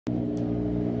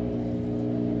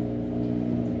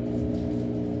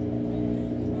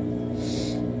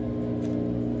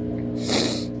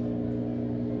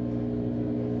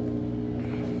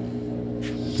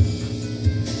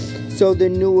So the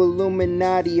new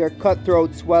Illuminati are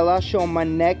cutthroats, well I'll show my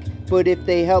neck. But if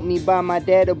they help me buy my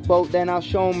dad a boat, then I'll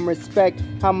show them respect.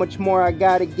 How much more I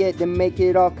gotta get to make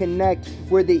it all connect?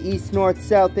 We're the east, north,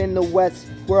 south, and the west.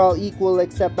 We're all equal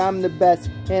except I'm the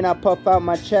best. And I puff out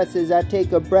my chest as I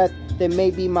take a breath. That may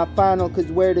be my final, cause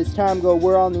where does time go?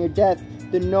 We're all near death.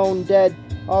 The known dead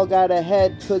all got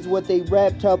ahead, cause what they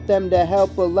rapped helped them to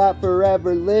help a lot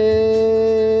forever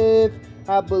live.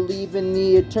 I believe in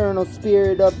the eternal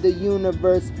spirit of the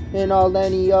universe, and all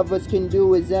any of us can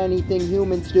do is anything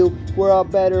humans do. We're all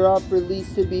better off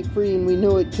released to be free, and we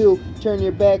knew it too. Turn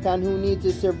your back on who needs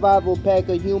a survival pack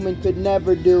a human could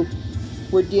never do.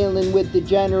 We're dealing with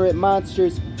degenerate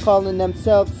monsters, calling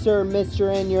themselves Sir,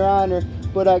 Mr., and Your Honor.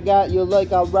 But I got you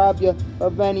like I'll rob you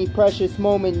of any precious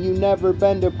moment you never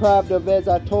been deprived of, as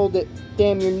I told it.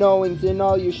 Damn your knowings and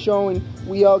all your showing.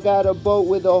 We all got a boat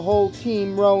with a whole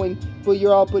team rowing. But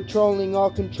you're all patrolling, all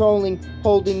controlling,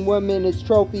 holding women as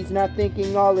trophies, not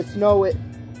thinking all us know it.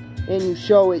 And you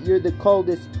show it, you're the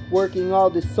coldest, working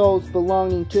all the souls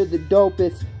belonging to the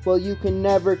dopest. Well, you can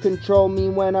never control me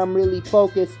when I'm really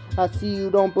focused. I see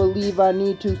you don't believe I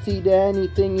need to see to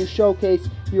anything you showcase.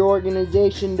 Your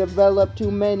organization developed too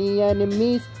many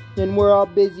enemies, and we're all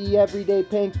busy every day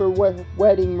paying for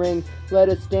wedding ring. Let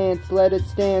us dance, let us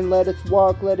stand, let us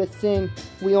walk, let us sing.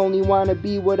 We only want to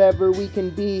be whatever we can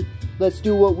be. Let's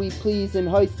do what we please and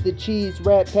heist the cheese.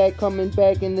 Rat Pack coming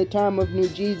back in the time of New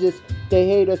Jesus. They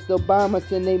hate us, they'll bomb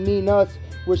us, and they mean us.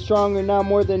 We're stronger now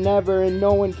more than ever, and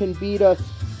no one can beat us.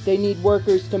 They need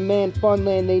workers to man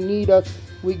Funland, they need us.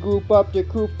 We group up to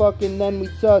crew fucking, then we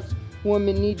sus.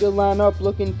 Women need to line up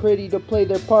looking pretty to play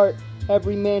their part.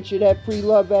 Every man should have free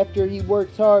love after he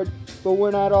works hard. But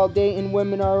we're not all dating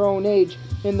women our own age.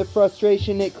 And the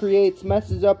frustration it creates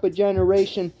messes up a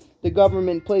generation. The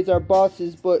government plays our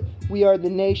bosses, but we are the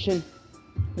nation.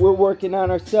 We're working on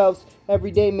ourselves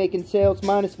every day, making sales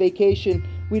minus vacation.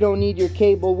 We don't need your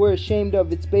cable, we're ashamed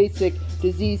of its basic.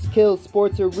 Disease kills,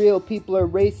 sports are real, people are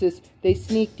racist. They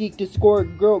sneak deep to score a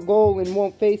goal and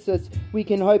won't face us. We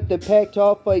can hype the pack to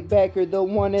all fight back, or they'll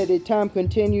one at a time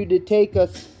continue to take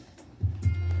us.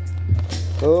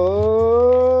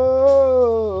 Oh,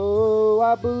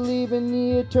 I believe in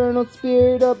the eternal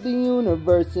spirit of the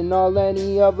universe, and all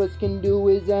any of us can do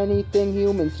is anything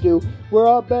humans do. We're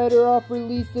all better off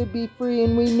released to be free,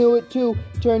 and we knew it too.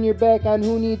 Turn your back on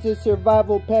who needs a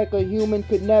survival pack a human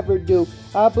could never do.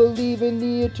 I believe in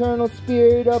the eternal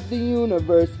spirit of the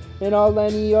universe, and all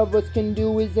any of us can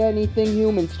do is anything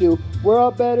humans do. We're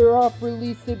all better off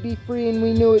released to be free, and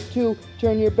we knew it too.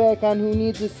 Turn your back on who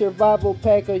needs a survival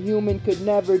pack a human could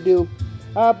never do.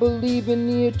 I believe in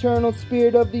the eternal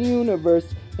spirit of the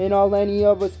universe, and all any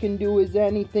of us can do is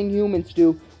anything humans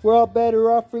do. We're all better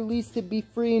off released to be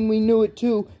free, and we knew it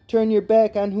too. Turn your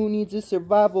back on who needs a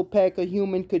survival pack a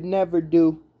human could never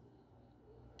do.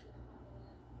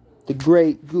 The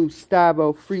great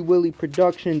Gustavo, Free Willy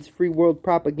Productions, Free World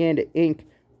Propaganda Inc.,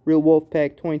 Real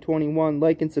Wolfpack 2021.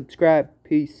 Like and subscribe.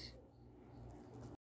 Peace.